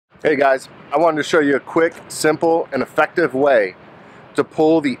Hey guys, I wanted to show you a quick, simple, and effective way to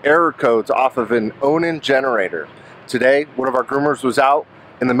pull the error codes off of an Onan generator. Today, one of our groomers was out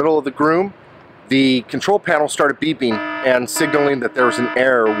in the middle of the groom. The control panel started beeping and signaling that there was an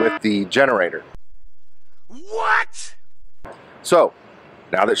error with the generator. What? So,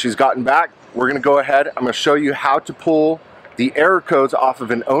 now that she's gotten back, we're going to go ahead. I'm going to show you how to pull the error codes off of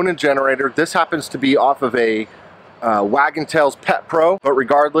an Onan generator. This happens to be off of a Wagon Tails Pet Pro, but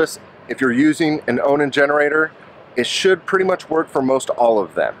regardless, if you're using an Onan generator, it should pretty much work for most all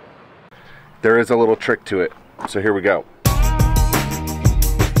of them. There is a little trick to it, so here we go.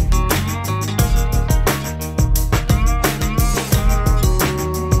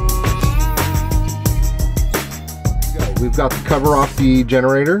 We've got the cover off the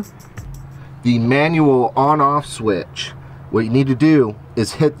generator, the manual on-off switch. What you need to do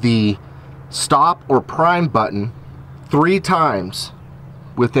is hit the stop or prime button 3 times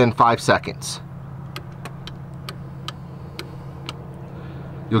within 5 seconds.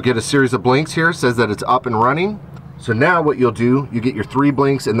 You'll get a series of blinks here. It says that it's up and running. So now what you'll do, you get your 3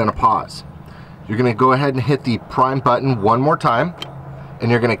 blinks and then a pause. You're going to go ahead and hit the prime button one more time, and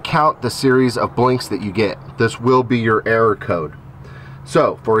you're going to count the series of blinks that you get. This will be your error code.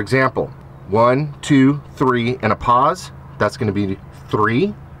 So for example, 1, 2, 3 and a pause. That's going to be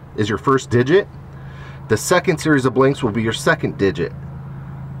 3 is your first digit. The second series of blinks will be your second digit.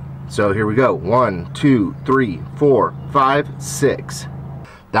 So here we go. 1, 2, 3, 4, 5, 6.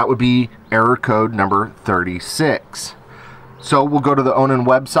 That would be error code number 36. So we'll go to the Onan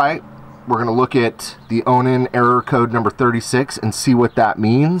website. We're going to look at the Onan error code number 36 and see what that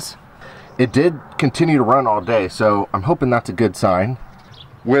means. It did continue to run all day, so I'm hoping that's a good sign.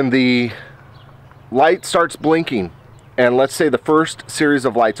 When the light starts blinking, and let's say the first series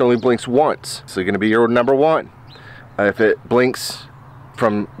of lights only blinks once, so you're going to be your number 1. If it blinks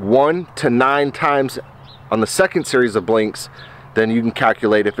from 1 to 9 times on the second series of blinks, then you can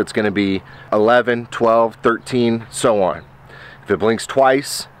calculate if it's going to be 11, 12, 13, so on. If it blinks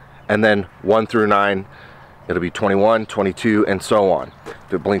twice, and then 1 through 9, it'll be 21, 22, and so on.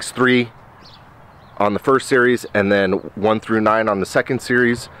 If it blinks 3 on the first series, and then 1 through 9 on the second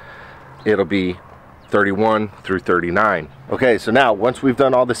series, it'll be 31 through 39. Okay, so now once we've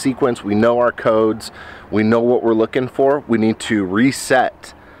done all the sequence, we know our codes, we know what we're looking for, we need to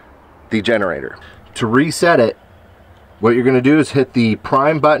reset the generator. To reset it, what you're going to do is hit the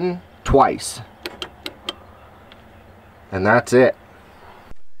prime button twice. And that's it.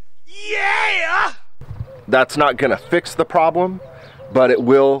 Yeah! That's not going to fix the problem, but it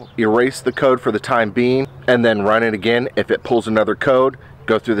will erase the code for the time being and then run it again. If it pulls another code,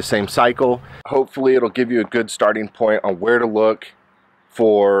 go through the same cycle. Hopefully it'll give you a good starting point on where to look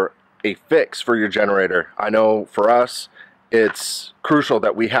for a fix for your generator. I know for us, it's crucial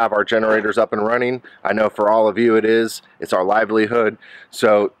that we have our generators up and running. I know for all of you it is. It's our livelihood.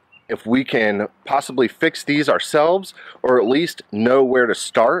 So if we can possibly fix these ourselves, or at least know where to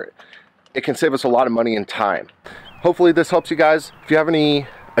start, it can save us a lot of money and time. Hopefully this helps you guys. If you have any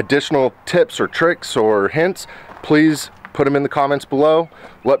additional tips or tricks or hints, please put them in the comments below.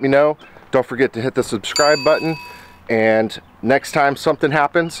 Let me know. Don't forget to hit the subscribe button, and next time something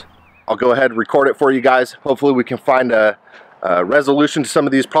happens, I'll go ahead and record it for you guys. Hopefully we can find a resolution to some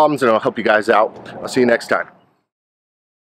of these problems, and I'll help you guys out. I'll see you next time.